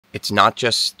It's not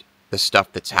just the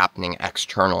stuff that's happening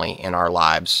externally in our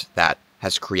lives that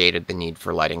has created the need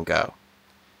for letting go.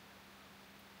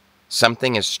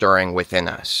 Something is stirring within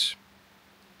us.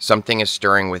 Something is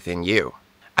stirring within you.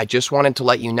 I just wanted to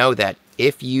let you know that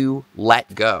if you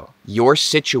let go, your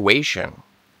situation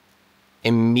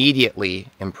immediately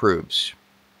improves.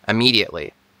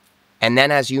 Immediately. And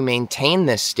then as you maintain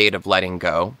this state of letting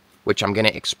go, which I'm going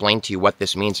to explain to you what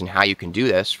this means and how you can do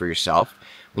this for yourself,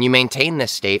 when you maintain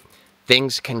this state,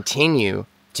 things continue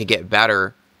to get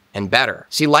better and better.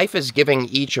 See, life is giving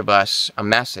each of us a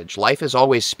message. Life is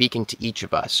always speaking to each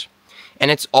of us. And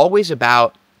it's always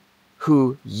about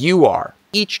who you are.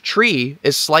 Each tree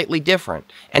is slightly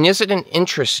different. And isn't it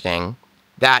interesting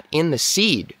that in the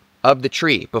seed of the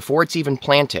tree, before it's even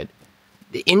planted,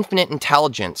 the infinite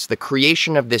intelligence, the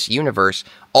creation of this universe,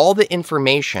 all the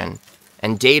information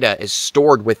and data is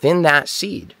stored within that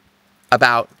seed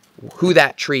about who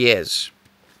that tree is,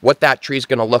 what that tree is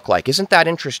going to look like. Isn't that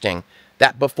interesting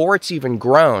that before it's even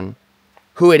grown,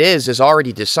 who it is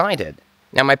already decided?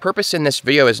 Now, my purpose in this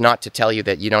video is not to tell you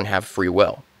that you don't have free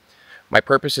will. My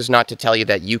purpose is not to tell you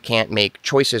that you can't make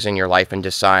choices in your life and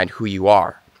decide who you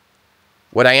are.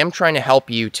 What I am trying to help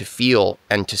you to feel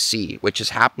and to see, which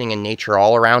is happening in nature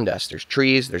all around us. There's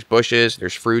trees, there's bushes,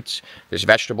 there's fruits, there's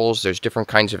vegetables, there's different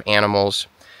kinds of animals.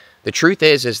 The truth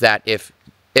is that if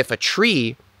a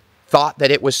tree thought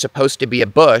that it was supposed to be a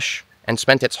bush and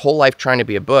spent its whole life trying to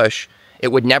be a bush,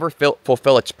 it would never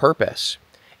fulfill its purpose.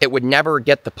 It would never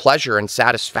get the pleasure and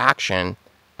satisfaction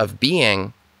of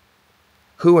being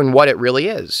who and what it really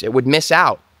is. It would miss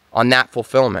out on that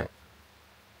fulfillment.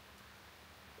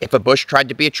 If a bush tried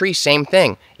to be a tree, same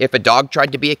thing. If a dog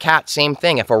tried to be a cat, same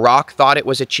thing. If a rock thought it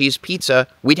was a cheese pizza,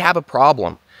 we'd have a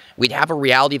problem. We'd have a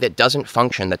reality that doesn't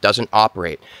function, that doesn't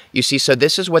operate. You see, so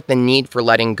this is what the need for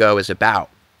letting go is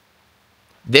about.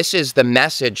 This is the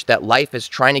message that life is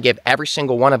trying to give every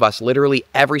single one of us, literally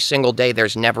every single day.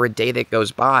 There's never a day that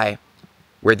goes by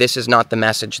where this is not the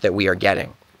message that we are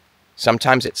getting.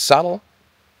 Sometimes it's subtle.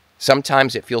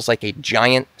 Sometimes it feels like a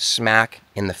giant smack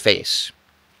in the face.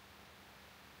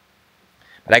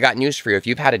 But I got news for you. If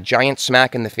you've had a giant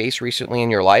smack in the face recently in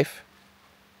your life,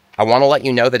 I want to let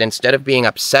you know that instead of being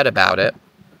upset about it,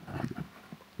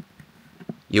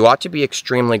 you ought to be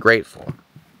extremely grateful.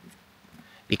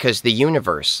 Because the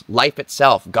universe, life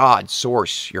itself, God,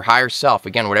 source, your higher self,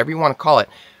 again, whatever you want to call it,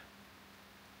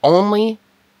 only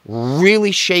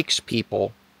really shakes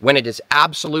people when it is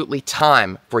absolutely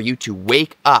time for you to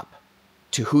wake up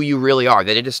to who you really are,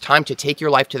 that it is time to take your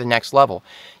life to the next level.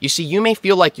 You see, you may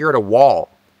feel like you're at a wall,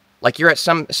 like you're at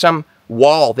some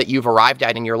wall that you've arrived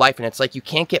at in your life, and it's like you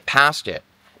can't get past it.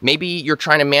 Maybe you're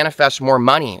trying to manifest more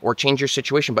money or change your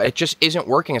situation, but it just isn't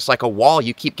working. It's like a wall.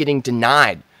 You keep getting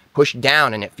denied, pushed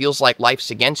down, and it feels like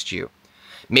life's against you.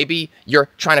 Maybe you're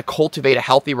trying to cultivate a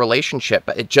healthy relationship,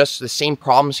 but the same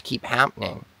problems keep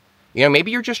happening. You know,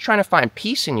 maybe you're just trying to find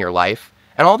peace in your life,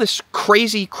 and all this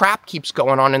crazy crap keeps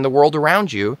going on in the world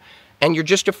around you, and you're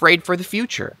just afraid for the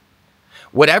future.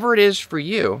 Whatever it is for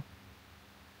you,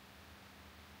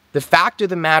 the fact of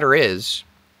the matter is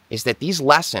that these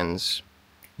lessons,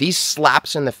 these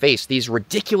slaps in the face, these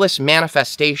ridiculous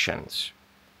manifestations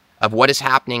of what is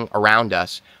happening around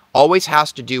us always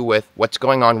has to do with what's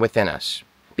going on within us.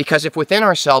 Because if within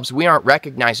ourselves we aren't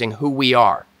recognizing who we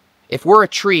are, if we're a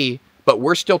tree, but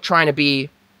we're still trying to be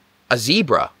a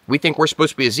zebra, we think we're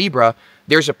supposed to be a zebra,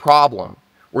 there's a problem.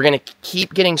 We're going to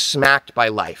keep getting smacked by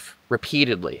life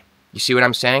repeatedly. You see what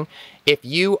I'm saying? If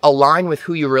you align with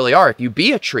who you really are, if you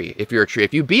be a tree, if you're a tree,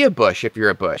 if you be a bush, if you're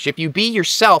a bush, if you be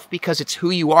yourself because it's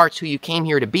who you are, it's who you came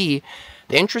here to be,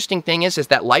 the interesting thing is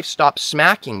that life stops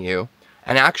smacking you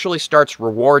and actually starts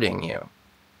rewarding you.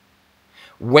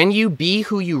 When you be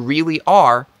who you really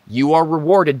are, you are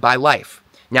rewarded by life.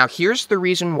 Now, here's the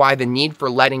reason why the need for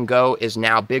letting go is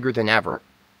now bigger than ever.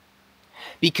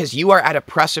 Because you are at a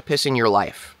precipice in your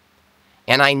life.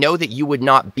 And I know that you would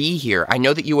not be here. I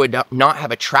know that you would not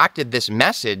have attracted this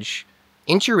message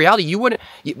into your reality. You wouldn't,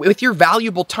 with your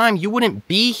valuable time, you wouldn't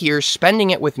be here spending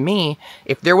it with me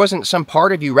if there wasn't some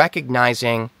part of you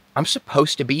recognizing, I'm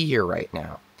supposed to be here right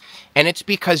now. And it's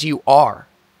because you are.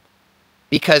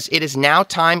 Because it is now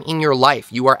time in your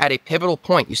life. You are at a pivotal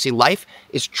point. You see, life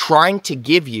is trying to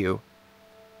give you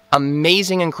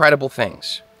amazing, incredible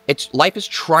things. Life is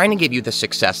trying to give you the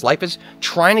success. Life is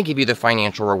trying to give you the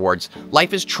financial rewards.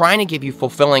 Life is trying to give you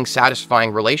fulfilling,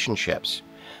 satisfying relationships.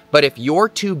 But if you're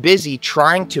too busy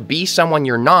trying to be someone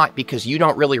you're not because you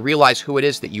don't really realize who it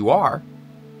is that you are,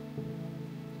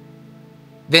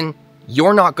 then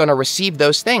you're not going to receive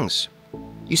those things.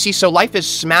 You see, so life is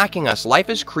smacking us. Life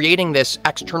is creating this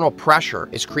external pressure.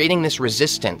 It's creating this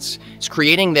resistance. It's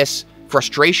creating this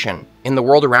frustration in the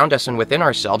world around us and within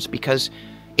ourselves, because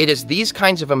it is these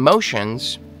kinds of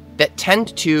emotions that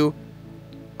tend to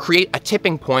create a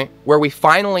tipping point where we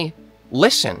finally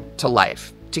listen to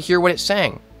life, to hear what it's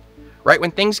saying, right?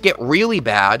 When things get really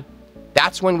bad,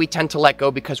 that's when we tend to let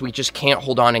go because we just can't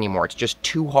hold on anymore. It's just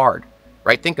too hard,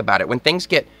 right? Think about it. When things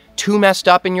get too messed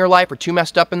up in your life or too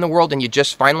messed up in the world and you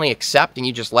just finally accept and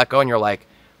you just let go and you're like,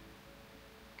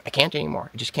 I can't anymore.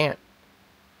 I just can't.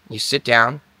 You sit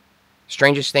down.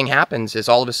 Strangest thing happens is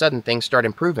all of a sudden things start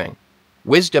improving.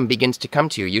 Wisdom begins to come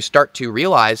to you. You start to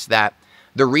realize that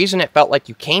the reason it felt like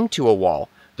you came to a wall,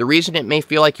 the reason it may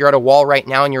feel like you're at a wall right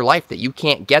now in your life, that you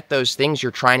can't get those things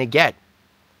you're trying to get,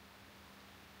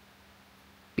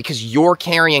 because you're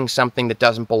carrying something that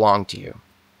doesn't belong to you.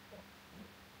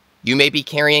 You may be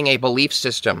carrying a belief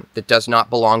system that does not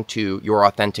belong to your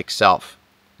authentic self.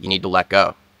 You need to let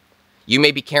go. You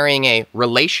may be carrying a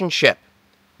relationship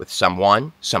with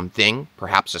someone, something,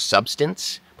 perhaps a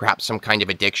substance, perhaps some kind of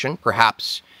addiction,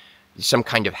 perhaps some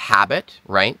kind of habit,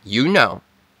 right? You know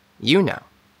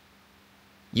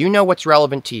what's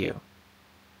relevant to you.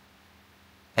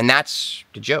 And that's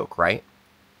the joke, right?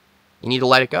 You need to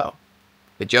let it go.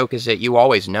 The joke is that you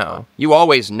always know. You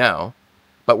always know.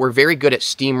 But we're very good at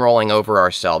steamrolling over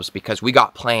ourselves because we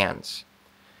got plans.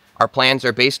 Our plans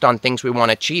are based on things we want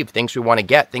to achieve, things we want to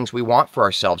get, things we want for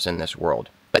ourselves in this world.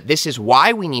 But this is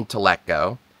why we need to let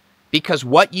go, because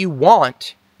what you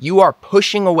want, you are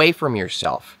pushing away from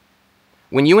yourself.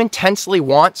 When you intensely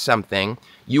want something,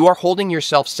 you are holding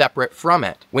yourself separate from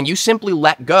it. When you simply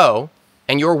let go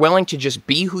and you're willing to just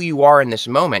be who you are in this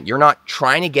moment, you're not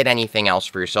trying to get anything else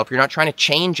for yourself. You're not trying to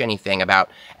change anything about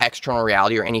external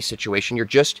reality or any situation. You're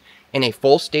just in a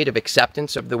full state of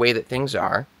acceptance of the way that things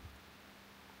are.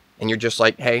 And you're just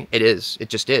like, hey, it is. It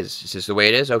just is. This is the way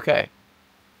it is. Okay.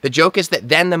 The joke is that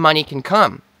then the money can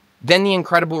come. Then the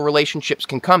incredible relationships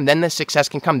can come. Then the success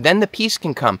can come. Then the peace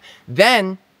can come.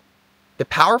 Then the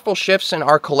powerful shifts in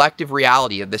our collective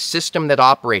reality of the system that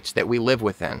operates, that we live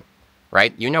within,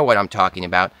 right? You know what I'm talking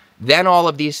about. Then all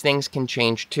of these things can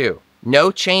change too.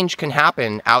 No change can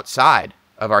happen outside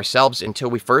of ourselves until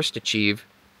we first achieve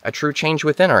a true change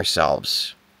within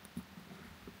ourselves.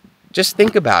 Just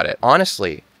think about it,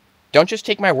 honestly. Don't just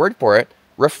take my word for it.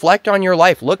 Reflect on your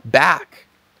life. Look back.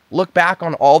 Look back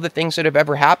on all the things that have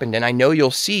ever happened, and I know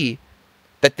you'll see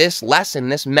that this lesson,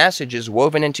 this message is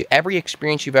woven into every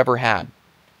experience you've ever had.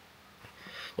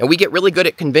 Now, we get really good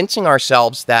at convincing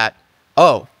ourselves that,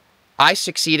 oh, I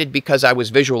succeeded because I was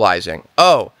visualizing.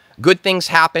 Oh, good things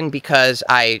happened because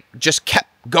I just kept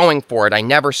going for it. I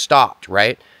never stopped,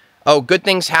 right? Oh, good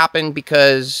things happened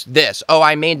because this. Oh,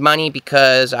 I made money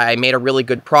because I made a really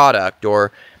good product.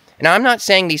 And I'm not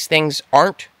saying these things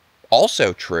aren't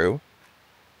also true.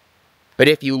 But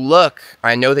if you look,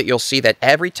 I know that you'll see that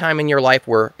every time in your life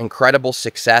where incredible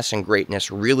success and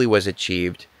greatness really was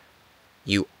achieved,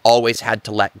 you always had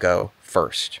to let go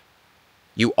first.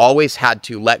 You always had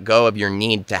to let go of your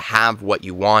need to have what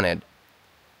you wanted.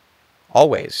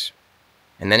 Always.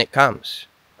 And then it comes.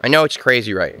 I know it's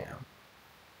crazy right now.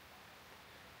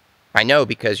 I know,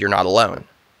 because you're not alone.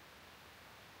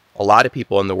 A lot of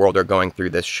people in the world are going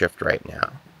through this shift right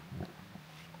now.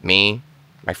 Me,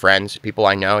 my friends, people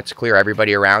I know, it's clear,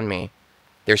 everybody around me.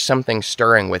 There's something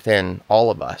stirring within all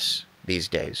of us these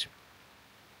days.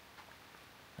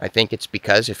 I think it's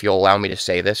because, if you'll allow me to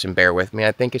say this and bear with me,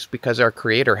 I think it's because our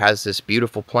Creator has this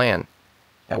beautiful plan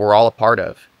that we're all a part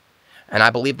of. And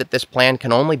I believe that this plan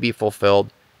can only be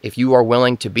fulfilled if you are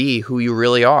willing to be who you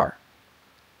really are.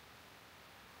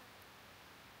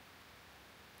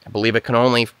 I believe it can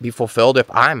only be fulfilled if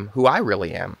I'm who I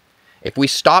really am. If we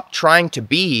stop trying to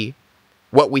be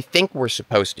what we think we're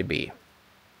supposed to be.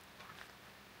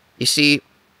 You see,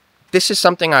 this is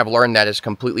something I've learned that has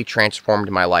completely transformed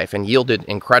my life and yielded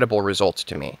incredible results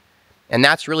to me. And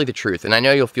that's really the truth, and I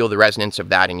know you'll feel the resonance of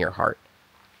that in your heart.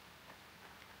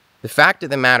 The fact of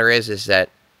the matter is that,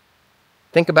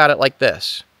 think about it like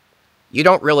this. You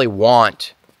don't really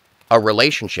want a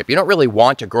relationship. You don't really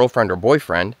want a girlfriend or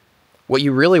boyfriend. What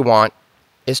you really want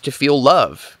is to feel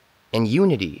love and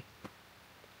unity.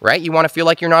 Right? You want to feel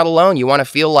like you're not alone. You want to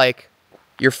feel like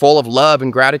you're full of love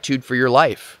and gratitude for your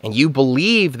life. And you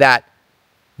believe that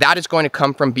that is going to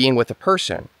come from being with a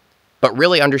person. But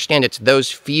really understand it's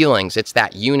those feelings, it's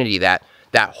that unity, that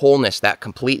wholeness, that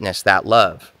completeness, that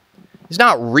love. It's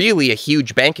not really a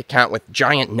huge bank account with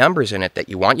giant numbers in it that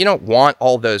you want. You don't want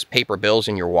all those paper bills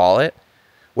in your wallet.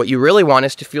 What you really want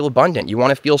is to feel abundant. You want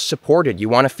to feel supported. You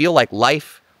want to feel like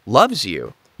life loves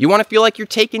you. You want to feel like you're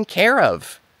taken care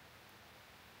of.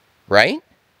 right?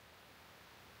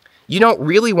 You don't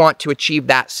really want to achieve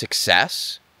that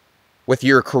success with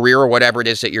your career or whatever it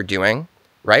is that you're doing,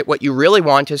 right? What you really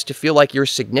want is to feel like you're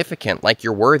significant, like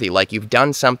you're worthy, like you've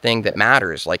done something that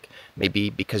matters, like maybe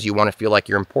because you want to feel like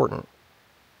you're important.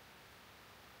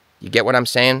 You get what I'm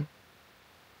saying?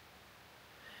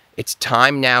 It's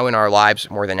time now in our lives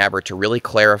more than ever to really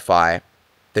clarify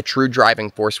the true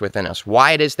driving force within us,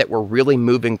 why it is that we're really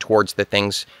moving towards the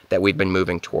things that we've been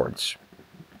moving towards.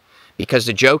 Because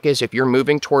the joke is, if you're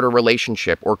moving toward a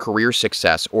relationship or career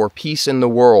success or peace in the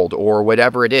world or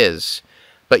whatever it is,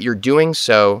 but you're doing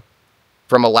so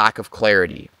from a lack of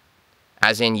clarity,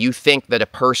 as in you think that a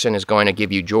person is going to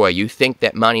give you joy, you think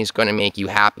that money is going to make you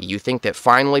happy, you think that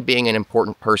finally being an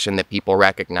important person that people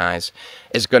recognize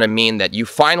is going to mean that you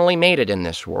finally made it in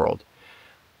this world.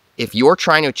 If you're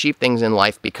trying to achieve things in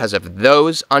life because of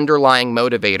those underlying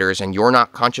motivators and you're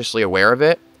not consciously aware of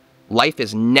it, life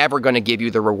is never going to give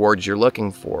you the rewards you're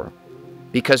looking for.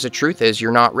 Because the truth is,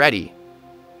 you're not ready.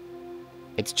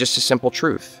 It's just a simple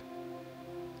truth.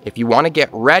 If you want to get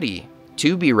ready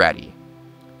to be ready,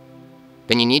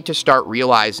 then you need to start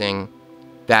realizing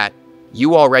that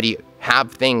you already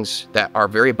have things that are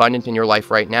very abundant in your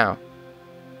life right now.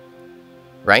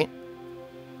 Right?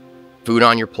 Food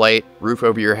on your plate, roof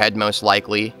over your head most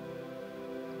likely,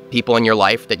 people in your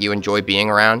life that you enjoy being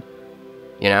around,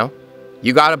 you know?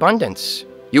 You got abundance.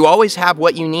 You always have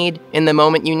what you need in the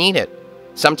moment you need it.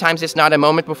 Sometimes it's not a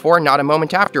moment before, not a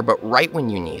moment after, but right when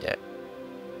you need it.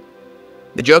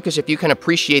 The joke is if you can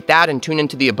appreciate that and tune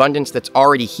into the abundance that's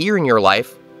already here in your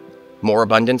life, more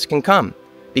abundance can come.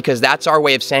 Because that's our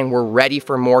way of saying we're ready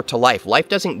for more to life. Life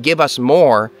doesn't give us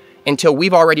more until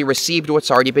we've already received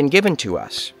what's already been given to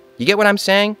us. You get what I'm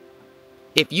saying?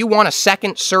 If you want a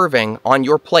second serving on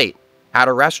your plate at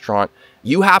a restaurant,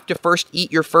 you have to first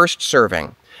eat your first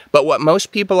serving. But what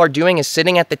most people are doing is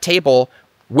sitting at the table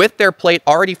with their plate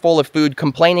already full of food,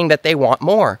 complaining that they want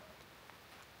more.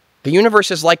 The universe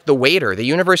is like the waiter. The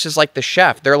universe is like the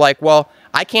chef. They're like, well,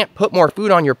 I can't put more food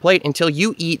on your plate until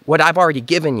you eat what I've already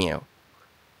given you.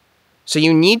 So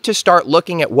you need to start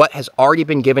looking at what has already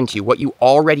been given to you, what you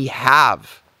already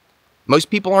have.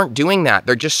 Most people aren't doing that.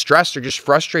 They're just stressed. They're just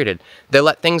frustrated. They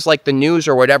let things like the news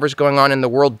or whatever's going on in the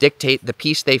world dictate the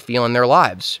peace they feel in their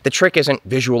lives. The trick isn't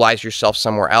visualize yourself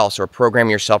somewhere else or program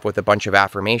yourself with a bunch of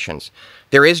affirmations.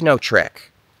 There is no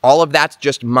trick. All of that's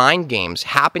just mind games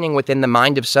happening within the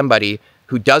mind of somebody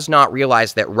who does not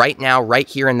realize that right now, right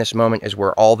here in this moment is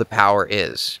where all the power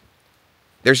is.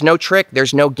 There's no trick.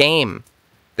 There's no game.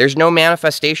 There's no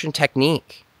manifestation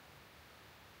technique.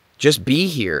 Just be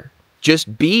here.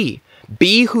 Just be.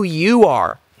 Be who you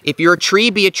are. If you're a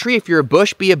tree, be a tree. If you're a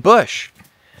bush, be a bush.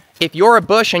 If you're a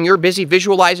bush and you're busy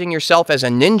visualizing yourself as a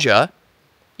ninja,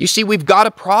 you see, we've got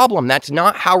a problem. That's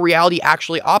not how reality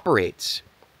actually operates.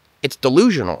 It's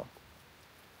delusional.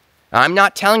 Now, I'm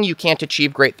not telling you can't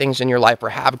achieve great things in your life or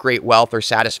have great wealth or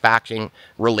satisfying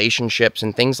relationships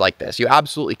and things like this. You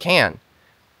absolutely can.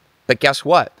 But guess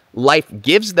what? Life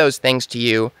gives those things to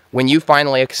you when you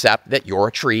finally accept that you're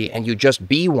a tree and you just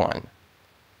be one.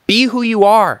 Be who you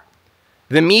are.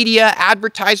 The media,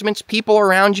 advertisements, people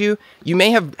around you, you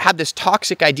may have had this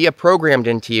toxic idea programmed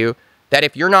into you that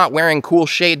if you're not wearing cool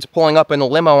shades, pulling up in a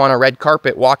limo on a red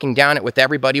carpet, walking down it with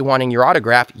everybody wanting your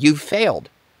autograph, you've failed.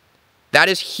 That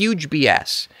is huge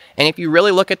BS. And if you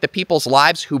really look at the people's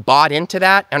lives who bought into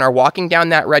that and are walking down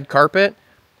that red carpet,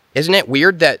 isn't it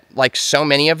weird that like so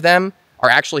many of them are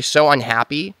actually so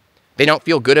unhappy? They don't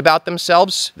feel good about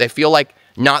themselves. They feel like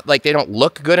they don't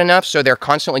look good enough, so they're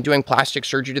constantly doing plastic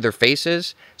surgery to their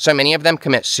faces. So many of them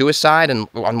commit suicide and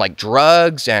on like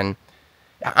drugs. And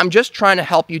I'm just trying to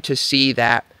help you to see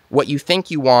that what you think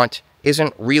you want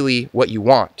isn't really what you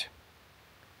want.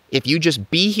 If you just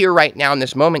be here right now in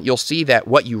this moment, you'll see that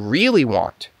what you really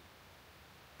want,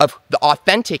 of the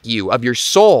authentic you, of your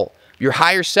soul, your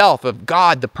higher self, of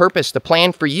God, the purpose, the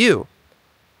plan for you,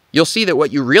 you'll see that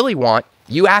what you really want,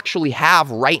 you actually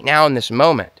have right now in this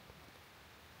moment.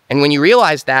 And when you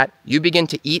realize that, you begin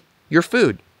to eat your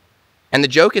food. And the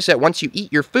joke is that once you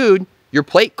eat your food, your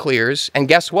plate clears, and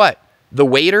guess what? The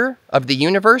waiter of the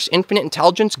universe, infinite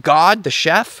intelligence, God, the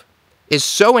chef, is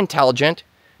so intelligent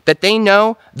that they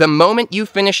know the moment you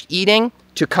finished eating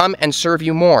to come and serve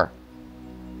you more.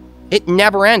 It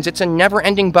never ends. It's a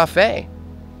never-ending buffet.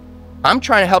 I'm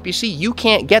trying to help you see you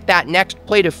can't get that next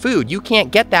plate of food. You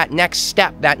can't get that next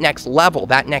step, that next level,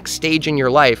 that next stage in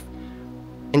your life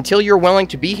until you're willing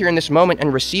to be here in this moment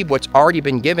and receive what's already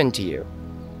been given to you.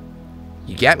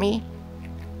 You get me?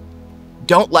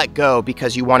 Don't let go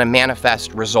because you want to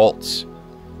manifest results.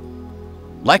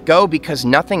 Let go because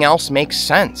nothing else makes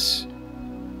sense.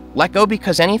 Let go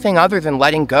because anything other than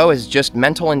letting go is just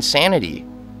mental insanity.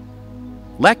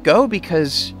 Let go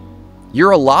because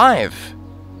you're alive.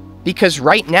 Because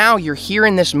right now you're here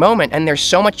in this moment and there's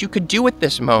so much you could do with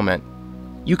this moment.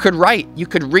 You could write, you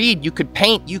could read, you could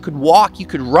paint, you could walk, you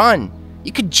could run,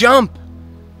 you could jump.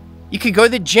 You could go to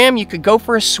the gym, you could go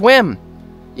for a swim.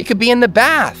 You could be in the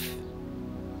bath.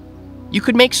 You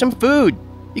could make some food.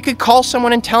 You could call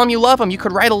someone and tell them you love them. You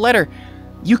could write a letter.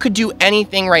 You could do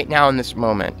anything right now in this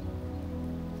moment.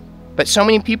 But so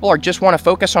many people just want to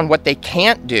focus on what they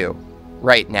can't do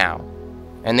right now.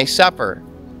 And they suffer.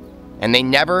 And they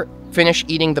never finish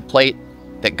eating the plate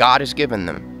that God has given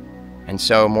them. And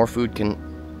so more food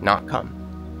can not come.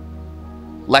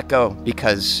 Let go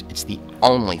because it's the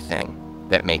only thing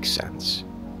that makes sense.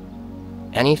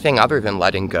 Anything other than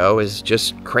letting go is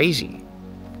just crazy.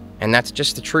 And that's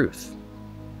just the truth.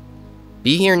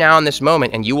 Be here now in this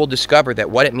moment and you will discover that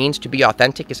what it means to be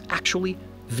authentic is actually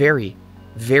very,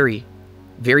 very,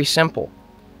 very simple.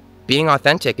 Being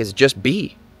authentic is just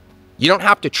be. You don't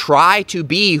have to try to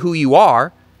be who you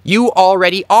are. You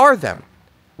already are them,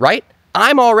 right?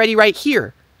 I'm already right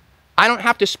here. I don't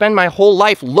have to spend my whole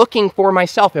life looking for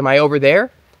myself. Am I over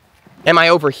there? Am I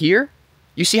over here?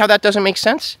 You see how that doesn't make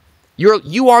sense?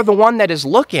 You are the one that is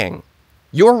looking.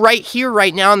 You're right here,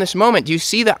 right now in this moment. Do you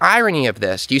see the irony of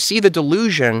this? Do you see the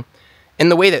delusion in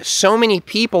the way that so many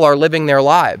people are living their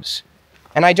lives?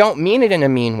 And I don't mean it in a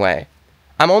mean way.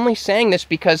 I'm only saying this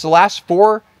because the last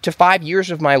 4 to 5 years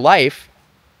of my life,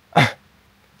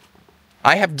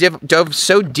 I have dove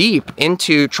so deep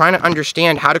into trying to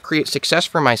understand how to create success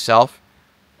for myself.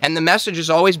 And the message has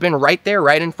always been right there,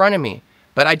 right in front of me.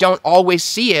 But I don't always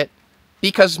see it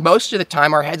because most of the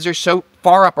time our heads are so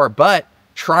far up our butt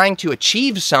trying to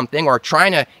achieve something or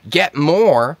trying to get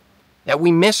more that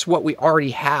we miss what we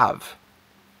already have.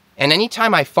 And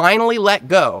anytime I finally let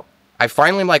go, I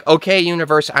finally am like, okay,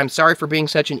 universe, I'm sorry for being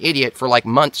such an idiot for like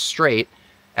months straight.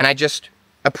 And I just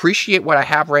appreciate what I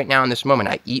have right now in this moment.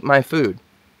 I eat my food.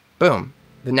 Boom.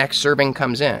 The next serving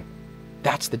comes in.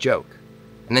 That's the joke.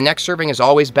 And the next serving is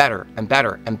always better and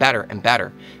better and better and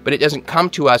better. But it doesn't come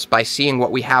to us by seeing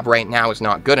what we have right now is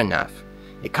not good enough.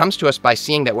 It comes to us by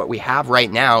seeing that what we have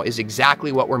right now is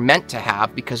exactly what we're meant to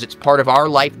have because it's part of our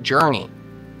life journey.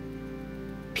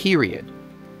 Period.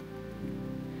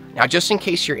 Now, just in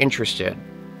case you're interested,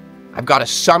 I've got a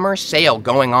summer sale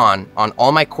going on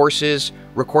all my courses,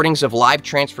 recordings of live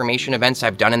transformation events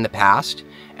I've done in the past.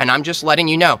 And I'm just letting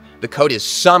you know, the code is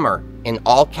SUMMER in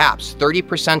all caps,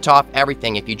 30% off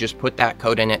everything if you just put that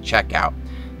code in at checkout.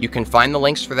 You can find the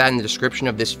links for that in the description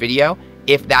of this video.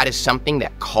 If that is something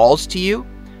that calls to you,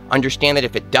 understand that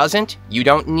if it doesn't, you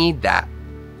don't need that.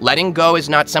 Letting go is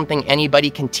not something anybody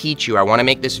can teach you. I want to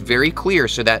make this very clear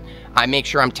so that I make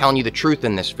sure I'm telling you the truth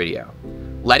in this video.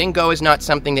 Letting go is not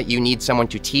something that you need someone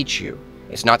to teach you.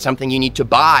 It's not something you need to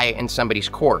buy in somebody's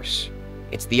course.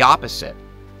 It's the opposite.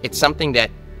 It's something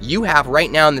that you have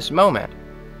right now in this moment.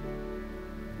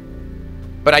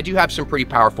 But I do have some pretty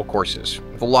powerful courses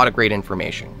with a lot of great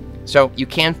information. So you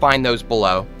can find those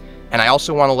below. And I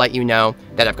also want to let you know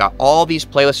that I've got all these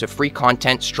playlists of free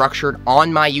content structured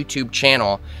on my YouTube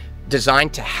channel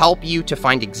designed to help you to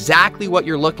find exactly what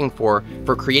you're looking for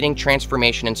creating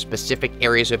transformation in specific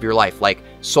areas of your life, like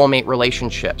soulmate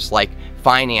relationships, like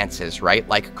finances, right?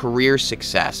 Like career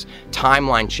success,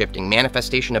 timeline shifting,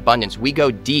 manifestation, abundance. We go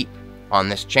deep on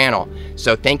this channel.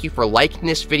 So thank you for liking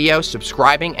this video,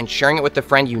 subscribing, and sharing it with a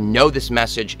friend you know this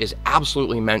message is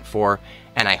absolutely meant for,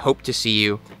 and I hope to see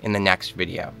you in the next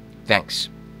video. Thanks.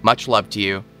 Much love to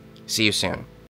you. See you soon.